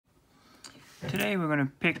Today we're going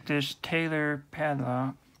to pick this Taylor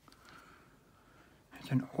padlock.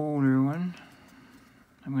 It's an older one.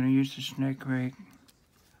 I'm going to use the snake rake.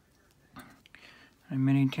 A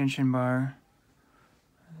mini tension bar.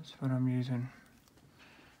 That's what I'm using.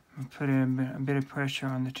 I'm putting a bit of pressure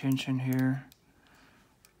on the tension here.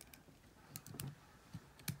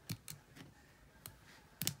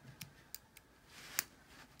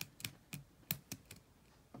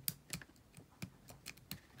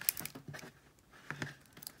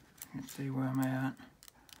 Let's see where I'm at.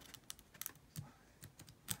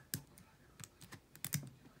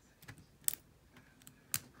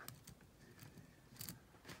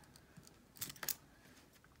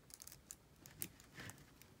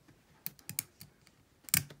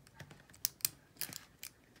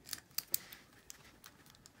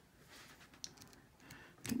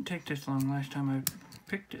 Didn't take this long last time I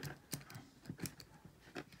picked it.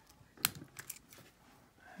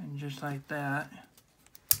 And just like that,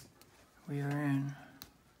 we are in.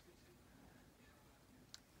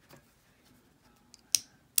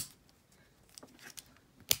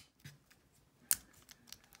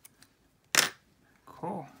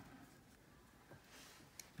 Cool.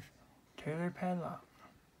 Taylor padlock.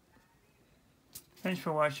 Thanks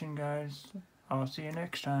for watching, guys. I'll see you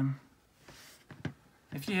next time.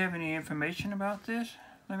 If you have any information about this,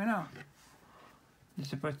 let me know.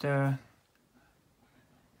 Just to put the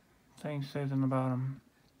thing says on the bottom.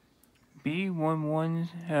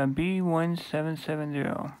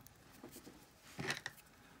 B1770.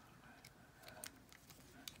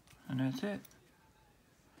 And that's it.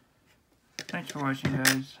 Thanks for watching,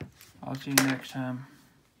 guys. I'll see you next time.